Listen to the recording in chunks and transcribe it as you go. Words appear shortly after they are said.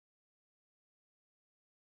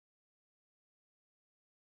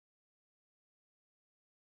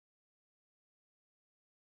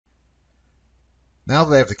Now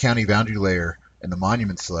that I have the county boundary layer and the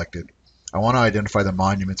monuments selected, I want to identify the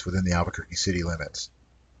monuments within the Albuquerque city limits.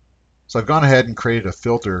 So I've gone ahead and created a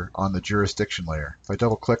filter on the jurisdiction layer. If I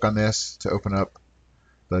double click on this to open up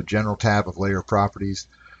the general tab of layer properties,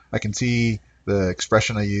 I can see the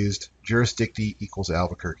expression I used, jurisdicty equals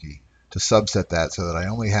Albuquerque, to subset that so that I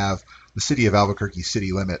only have the city of Albuquerque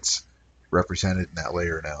city limits represented in that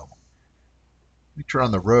layer now. Let me turn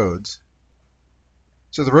on the roads.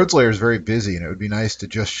 So the roads layer is very busy, and it would be nice to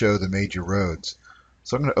just show the major roads.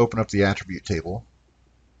 So I'm going to open up the attribute table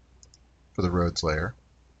for the roads layer.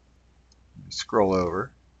 Scroll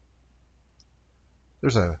over.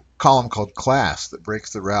 There's a column called class that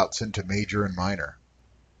breaks the routes into major and minor.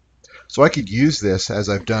 So I could use this as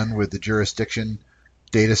I've done with the jurisdiction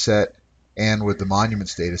dataset and with the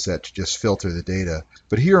monuments dataset to just filter the data.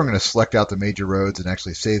 But here I'm going to select out the major roads and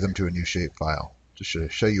actually save them to a new shapefile, just to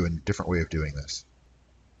show you a different way of doing this.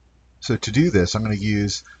 So to do this, I'm going to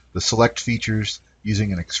use the select features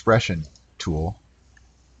using an expression tool.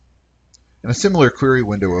 And a similar query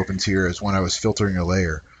window opens here as when I was filtering a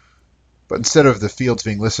layer. But instead of the fields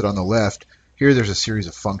being listed on the left, here there's a series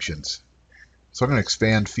of functions. So I'm going to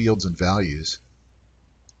expand fields and values,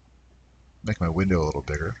 make my window a little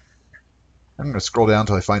bigger. I'm going to scroll down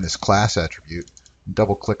until I find this class attribute and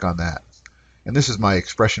double click on that. And this is my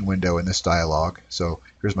expression window in this dialog. So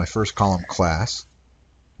here's my first column, class.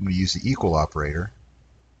 I'm going to use the equal operator.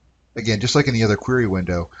 Again, just like in the other query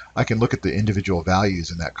window, I can look at the individual values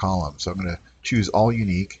in that column. So I'm going to choose all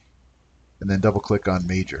unique and then double click on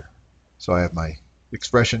major. So I have my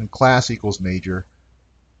expression class equals major,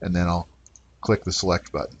 and then I'll click the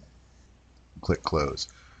select button and click close.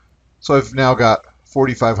 So I've now got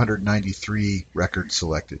 4,593 records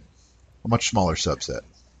selected, a much smaller subset.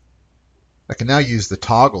 I can now use the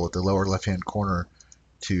toggle at the lower left-hand corner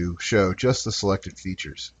to show just the selected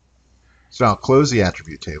features. So now I'll close the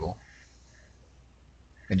attribute table,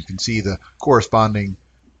 and you can see the corresponding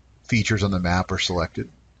features on the map are selected.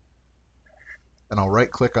 And I'll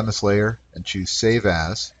right-click on this layer and choose Save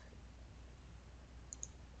As,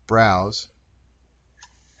 Browse.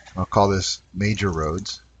 I'll call this Major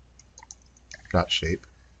Roads, .shape.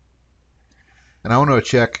 And I want to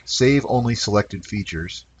check Save Only Selected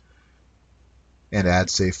Features and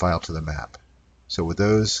Add Save File to the map. So with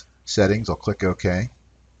those settings, I'll click OK.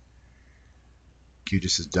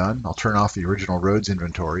 QGIS is done. I'll turn off the original roads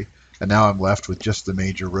inventory, and now I'm left with just the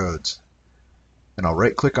major roads. And I'll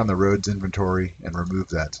right-click on the roads inventory and remove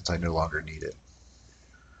that since I no longer need it.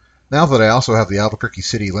 Now that I also have the Albuquerque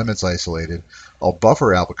city limits isolated, I'll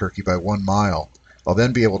buffer Albuquerque by 1 mile. I'll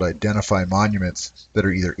then be able to identify monuments that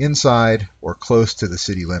are either inside or close to the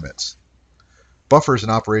city limits. Buffer is an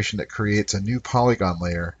operation that creates a new polygon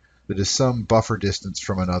layer that is some buffer distance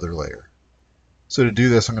from another layer. So to do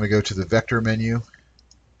this, I'm going to go to the Vector menu,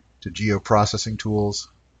 to Geoprocessing Tools,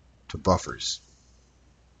 to Buffers.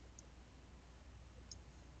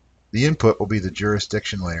 The input will be the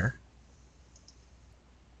jurisdiction layer,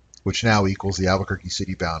 which now equals the Albuquerque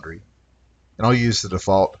city boundary. And I'll use the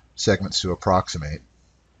default segments to approximate.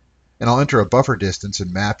 And I'll enter a buffer distance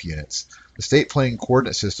in map units. The state plane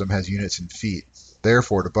coordinate system has units in feet.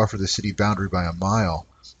 Therefore, to buffer the city boundary by a mile,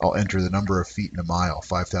 I'll enter the number of feet in a mile,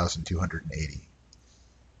 5,280.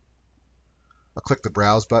 I'll click the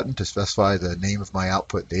Browse button to specify the name of my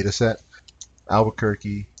output dataset,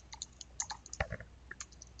 Albuquerque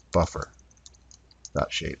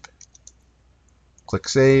buffer.shape. Click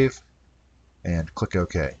Save and click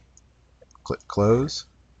OK. Click Close.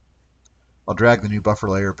 I'll drag the new buffer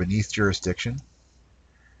layer beneath jurisdiction.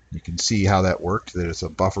 You can see how that worked, that it's a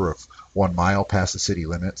buffer of 1 mile past the city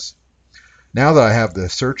limits. Now that I have the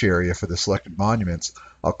search area for the selected monuments,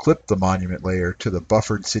 I'll clip the monument layer to the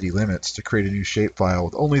buffered city limits to create a new shapefile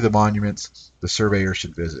with only the monuments the surveyor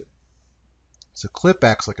should visit. So clip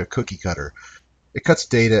acts like a cookie cutter. It cuts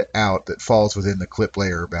data out that falls within the clip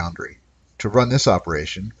layer boundary. To run this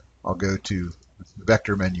operation, I'll go to the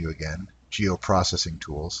Vector menu again, Geoprocessing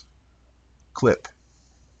Tools, Clip.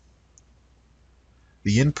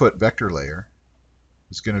 The input vector layer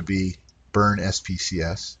is going to be burn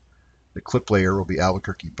SPCS. The clip layer will be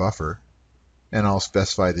Albuquerque buffer, and I'll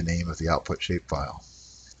specify the name of the output shapefile.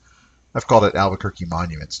 I've called it Albuquerque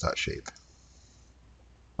monuments.shape.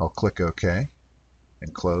 I'll click OK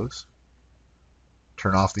and close.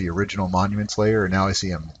 Turn off the original monuments layer, and now I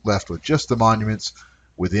see I'm left with just the monuments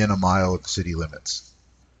within a mile of the city limits.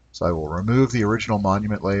 So I will remove the original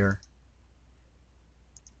monument layer.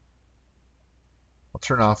 I'll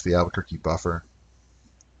turn off the Albuquerque buffer,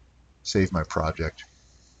 save my project.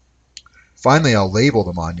 Finally, I'll label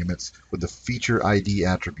the monuments with the feature ID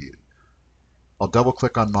attribute. I'll double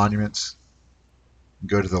click on monuments, and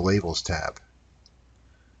go to the Labels tab.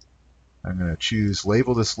 I'm going to choose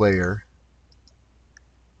Label this layer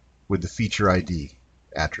with the Feature ID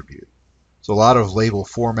attribute. So a lot of label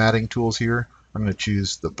formatting tools here. I'm going to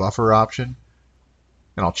choose the Buffer option,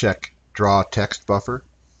 and I'll check Draw Text Buffer.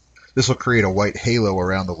 This will create a white halo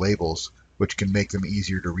around the labels, which can make them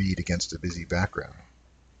easier to read against a busy background.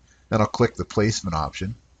 Then I'll click the Placement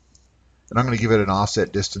option, and I'm going to give it an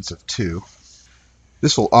offset distance of 2.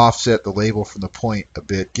 This will offset the label from the point a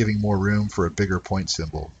bit, giving more room for a bigger point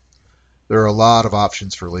symbol. There are a lot of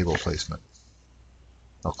options for label placement.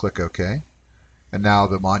 I'll click OK, and now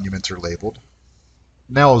the monuments are labeled.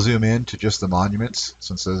 Now I'll zoom in to just the monuments,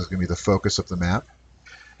 since this is going to be the focus of the map,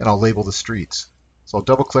 and I'll label the streets. So I'll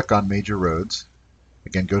double click on Major Roads,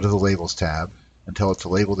 again go to the Labels tab, and tell it to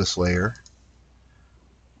label this layer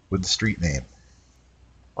with the street name.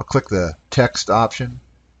 I'll click the Text option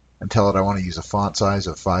and tell it I want to use a font size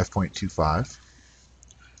of 5.25.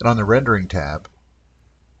 And on the Rendering tab,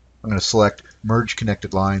 I'm going to select Merge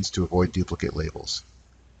Connected Lines to avoid duplicate labels.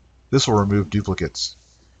 This will remove duplicates.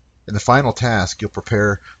 In the final task, you'll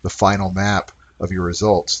prepare the final map of your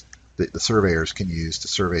results that the surveyors can use to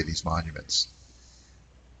survey these monuments.